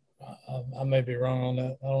I may be wrong on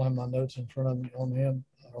that. I don't have my notes in front of me on him,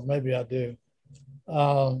 or maybe I do.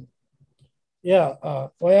 Well,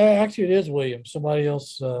 actually, it is Williams. Somebody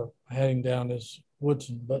else had him down as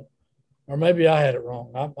Woodson, or maybe I had it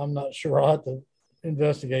wrong. I'm not sure. I'll have to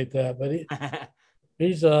investigate that. But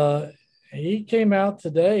he came out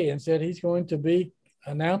today and said he's going to be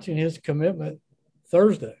announcing his commitment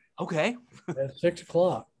Thursday. Okay. At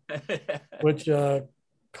 6:00, which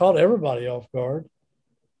caught everybody off guard.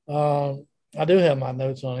 I do have my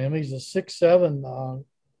notes on him. He's a 6'7"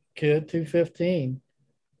 kid, 215.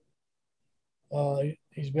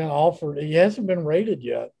 He's been offered. He hasn't been rated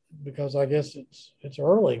yet because I guess it's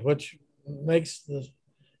early, which makes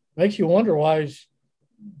you wonder why he's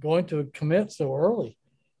going to commit so early.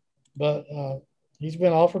 But he's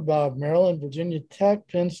been offered by Maryland, Virginia Tech,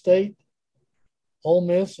 Penn State, Ole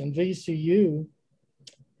Miss, and VCU.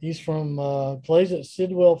 He's from plays at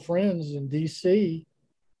Sidwell Friends in D.C.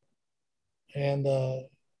 And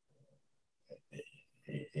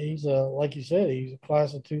he's like you said, he's a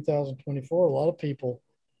class of 2024. A lot of people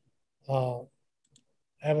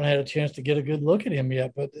haven't had a chance to get a good look at him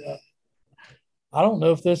yet, but I don't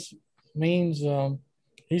know if this means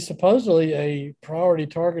he's supposedly a priority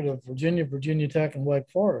target of Virginia Tech, and Wake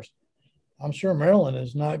Forest. I'm sure Maryland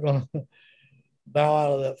is not going to bow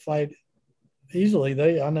out of that fight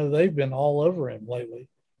easily. I know they've been all over him lately.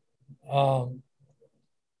 I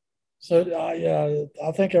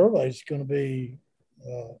think everybody's going to be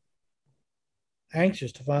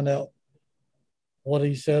anxious to find out what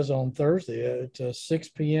he says on Thursday. It's a 6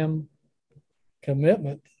 p.m.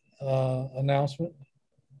 commitment announcement.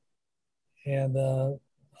 And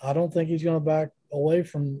I don't think he's going to back away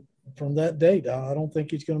from that date. I don't think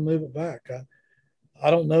he's going to move it back. I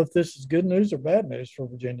don't know if this is good news or bad news for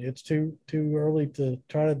Virginia. It's too early to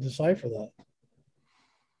try to decipher that.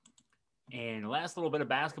 And last little bit of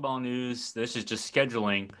basketball news. This is just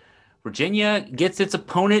scheduling. Virginia gets its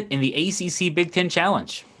opponent in the ACC Big Ten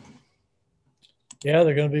Challenge. Yeah,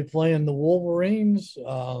 they're going to be playing the Wolverines.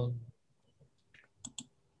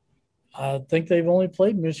 I think they've only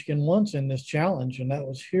played Michigan once in this challenge, and that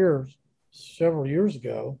was here several years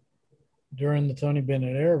ago during the Tony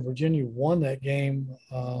Bennett era. Virginia won that game.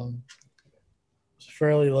 It's a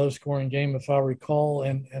fairly low-scoring game, if I recall.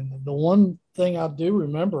 And the one thing I do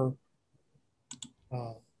remember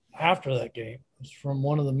after that game was from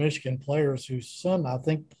one of the Michigan players whose son, I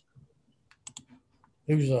think,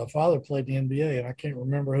 whose father played the NBA, and I can't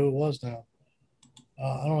remember who it was now.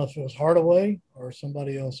 I don't know if it was Hardaway or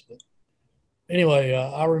somebody else, but anyway,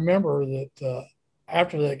 I remember that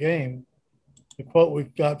after that game, the quote we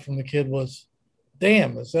got from the kid was,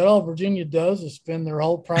 "Damn, is that all Virginia does is spend their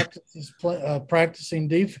whole practice practicing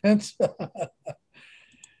defense?"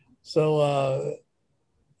 So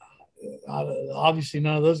obviously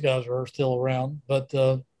none of those guys are still around, but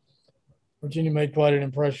Virginia made quite an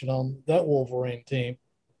impression on that Wolverine team.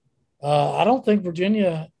 I don't think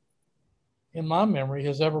Virginia, in my memory,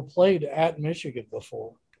 has ever played at Michigan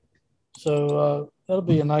before. So that'll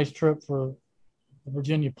be a nice trip for the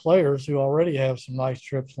Virginia players who already have some nice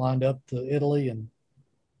trips lined up to Italy and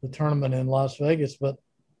the tournament in Las Vegas. But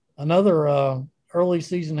another early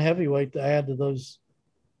season heavyweight to add to those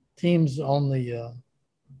teams on the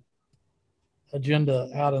agenda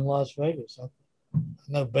out in Las Vegas. I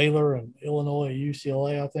know Baylor and Illinois,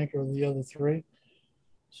 UCLA, I think, are the other three.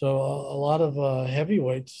 So a lot of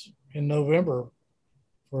heavyweights in November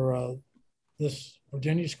for this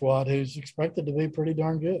Virginia squad, who's expected to be pretty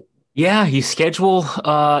darn good. Yeah, you schedule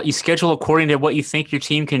according to what you think your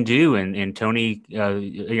team can do. And Tony,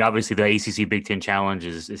 obviously the ACC Big Ten Challenge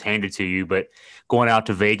is handed to you, but going out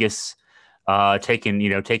to Vegas,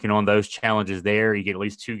 taking on those challenges there, you get at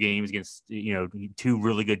least 2 games against, 2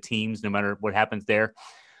 really good teams, no matter what happens there.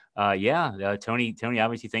 Tony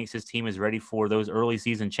obviously thinks his team is ready for those early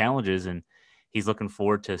season challenges, and he's looking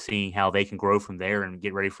forward to seeing how they can grow from there and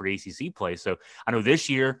get ready for ACC play. So I know this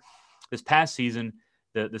past season,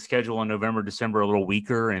 the schedule in November, December, a little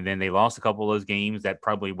weaker, and then they lost a couple of those games. That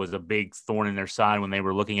probably was a big thorn in their side when they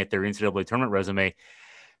were looking at their NCAA tournament resume.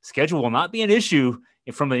 Schedule will not be an issue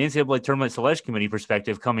from the NCAA tournament selection committee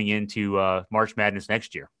perspective coming into March Madness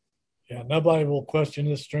next year. Yeah, nobody will question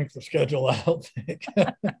this strength of schedule, I don't think.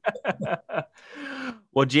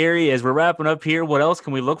 Well, Jerry, as we're wrapping up here, what else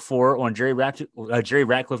can we look for on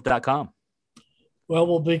JerryRatcliffe.com? Well,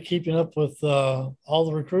 we'll be keeping up with all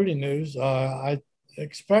the recruiting news. I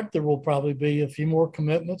expect there will probably be a few more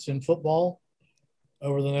commitments in football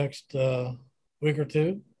over the next week or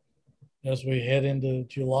two as we head into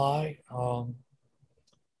July.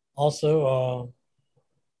 Also,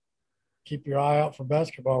 keep your eye out for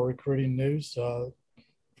basketball recruiting news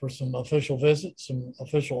for some official visits, some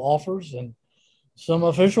official offers, and some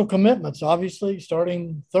official commitments, obviously,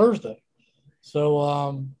 starting Thursday.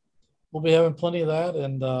 So we'll be having plenty of that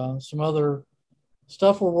and some other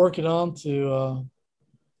stuff we're working on to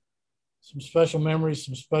some special memories,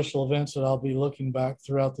 some special events that I'll be looking back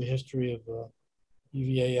throughout the history of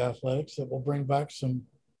UVA athletics that will bring back some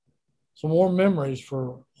more memories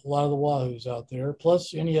for a lot of the Wahoos out there,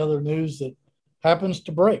 plus any other news that happens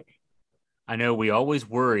to break. I know we always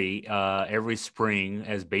worry every spring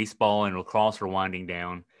as baseball and lacrosse are winding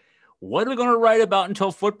down. What are we going to write about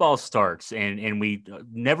until football starts? And we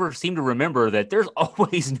never seem to remember that there's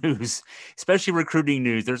always news, especially recruiting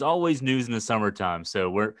news. There's always news in the summertime.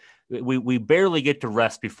 So we barely get to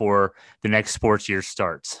rest before the next sports year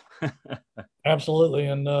starts. Absolutely.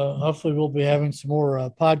 And hopefully we'll be having some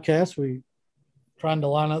more podcasts. We're trying to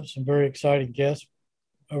line up some very exciting guests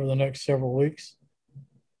over the next several weeks.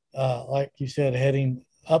 Like you said, heading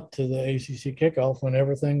up to the ACC kickoff when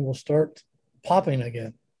everything will start popping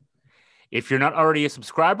again. If you're not already a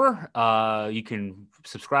subscriber, you can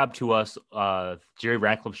subscribe to us, Jerry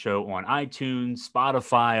Ratcliffe Show on iTunes,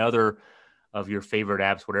 Spotify, other of your favorite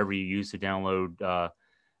apps, whatever you use to download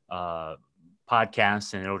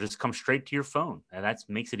podcasts, and it'll just come straight to your phone. And that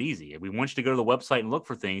makes it easy. We want you to go to the website and look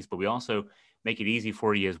for things, but we also make it easy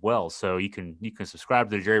for you as well. So you can subscribe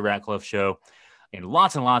to the Jerry Ratcliffe Show in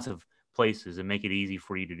lots and lots of places and make it easy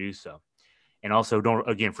for you to do so. And also don't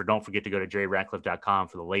forget to go to jerryratcliffe.com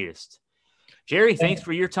for the latest. Jerry, thanks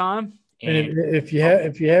for your time. And if you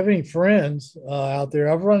have any friends out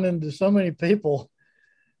there, I've run into so many people.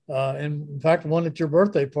 And in fact, one at your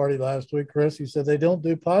birthday party last week, Chris, he said they don't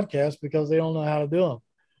do podcasts because they don't know how to do them.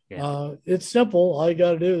 Yeah. It's simple. All you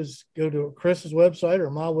got to do is go to Chris's website or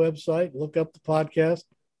my website, look up the podcast,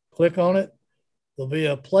 click on it. There'll be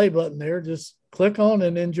a play button there. Just click on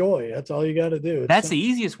and enjoy. That's all you got to do. That's the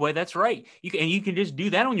easiest way. That's right. You can just do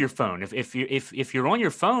that on your phone. If you're on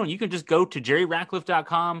your phone, you can just go to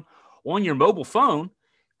jerryratcliffe.com on your mobile phone.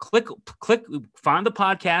 Click, find the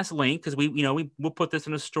podcast link because we'll put this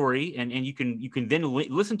in a story and you can then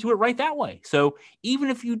listen to it right that way. So even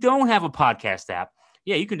if you don't have a podcast app,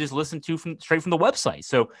 you can just listen to straight from the website.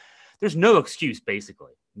 So there's no excuse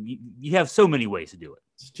basically. You have so many ways to do it.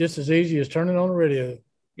 It's just as easy as turning on the radio.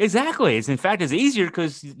 Exactly. In fact, it's easier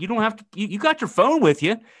because you don't have to. You got your phone with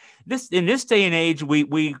you. In this day and age,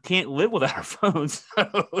 we can't live without our phones.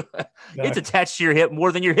 So it's attached to your hip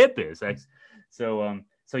more than your hip is. So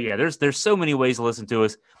yeah, there's so many ways to listen to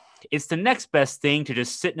us. It's the next best thing to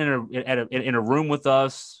just sitting in a room with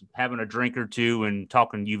us, having a drink or two, and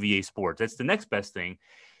talking UVA sports. That's the next best thing,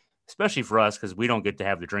 especially for us because we don't get to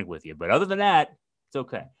have the drink with you. But other than that, it's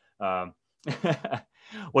okay.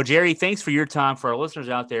 Well, Jerry, thanks for your time. For our listeners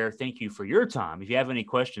out there, thank you for your time. If you have any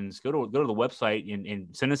questions, go to the website and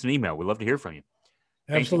send us an email. We'd love to hear from you.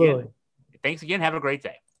 Absolutely. Thanks again. Have a great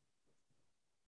day.